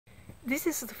This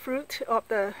is the fruit of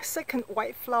the second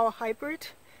white flower hybrid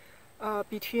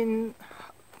between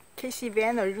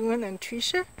KVA and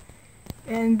Tricia.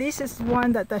 And this is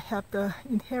one that I have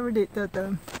inherited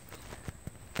the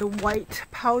white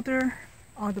powder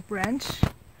on the branch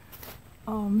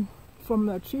from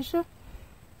Tricia.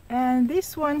 And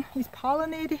this one is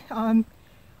pollinated on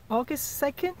August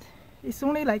 2nd. It's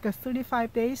only like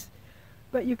 35 days,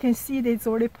 but you can see that it's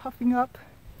already puffing up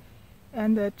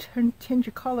and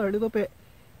change color a little bit.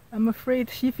 I'm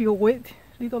afraid if you wait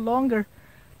a little longer,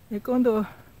 you're going to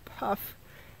puff.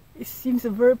 It seems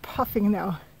very puffing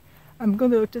now. I'm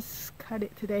going to just cut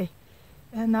it today,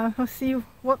 and I'll see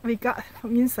what we got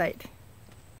from inside.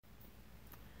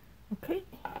 Okay,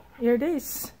 here it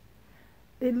is.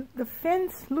 The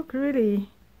fence look really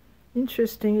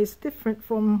interesting. It's different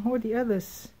from all the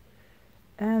others,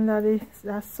 and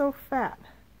they're so fat.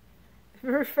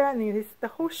 Very fattening. The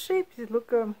whole shape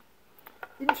look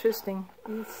interesting.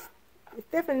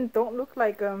 It definitely don't look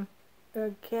like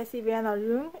KVA and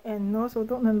Arum, and also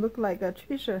don't look like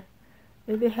Tricia.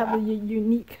 They have a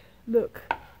unique look.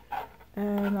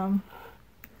 And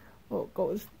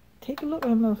take a look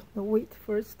at the weight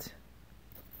first.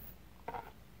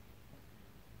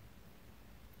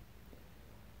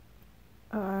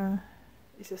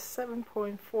 It's a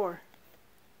 7.4.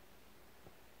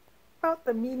 About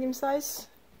the medium size.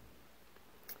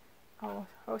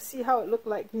 I'll see how it look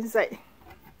like inside.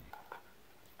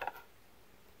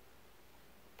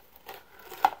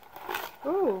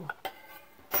 Oh,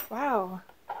 wow,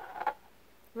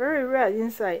 very red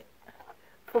inside.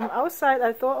 From outside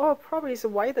I thought, oh, probably it's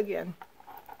white again,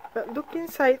 but look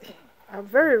inside,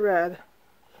 very red.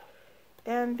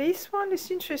 And this one is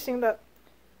interesting that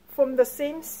from the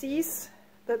same seeds,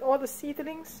 that all the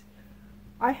seedlings,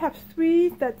 I have 3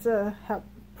 that have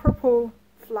purple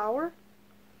flower.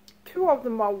 2 of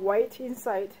them are white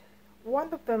inside.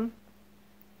 One of them,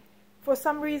 for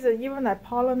some reason, even I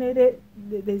pollinated,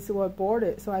 they were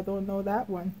aborted, so I don't know that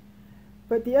one.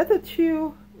 But the other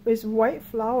 2 is white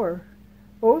flower.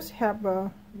 Both have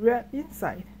red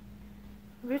inside,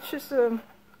 which is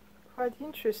quite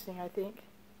interesting, I think.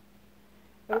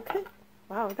 Okay,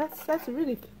 wow, that's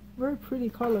really very pretty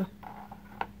color.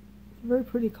 Very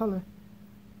pretty color.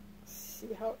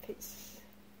 See how it tastes.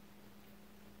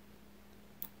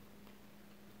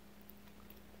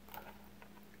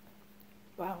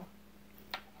 Wow,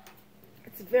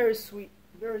 it's very sweet,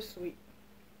 very sweet.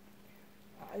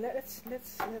 Let's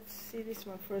see this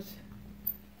one first.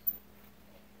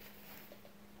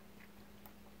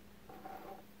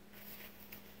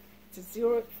 It's a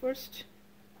 0 at first.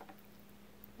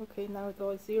 Okay, now it's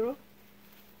all 0.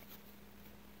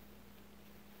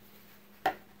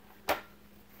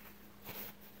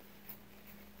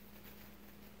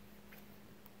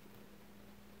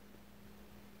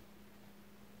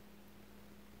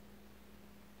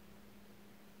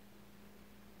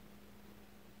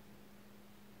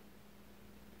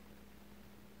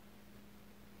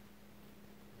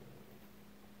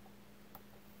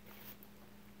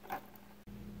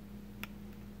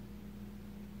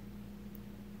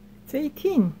 It's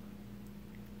 18.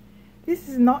 This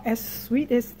is not as sweet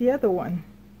as the other one.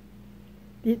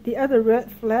 The other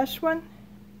red flash one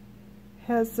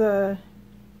has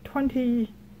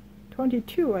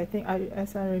 22, I think,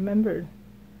 as I remembered.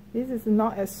 This is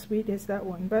not as sweet as that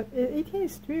one, but 18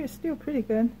 is still pretty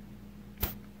good.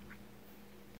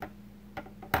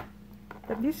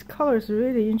 But this color is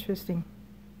really interesting,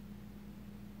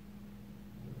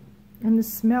 and the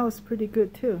smell is pretty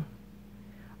good too.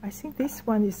 I think this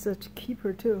one is such a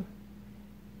keeper too.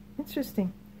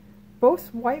 Interesting.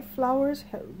 Both white flowers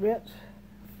have red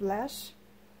flesh,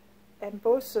 and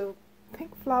both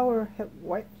pink flower have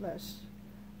white flesh.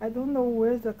 I don't know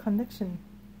where's the connection.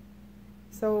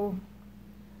 So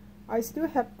I still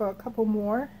have a couple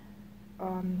more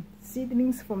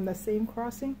seedlings from the same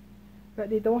crossing, but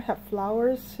they don't have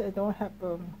flowers. They don't have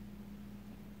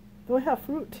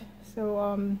fruit. So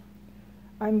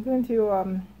I'm going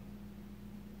to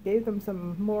give them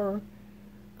some more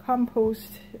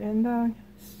compost and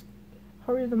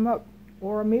hurry them up,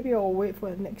 or maybe I'll wait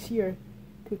for next year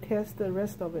to test the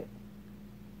rest of it.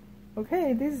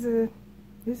 Okay, this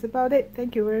is about it.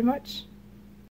 Thank you very much.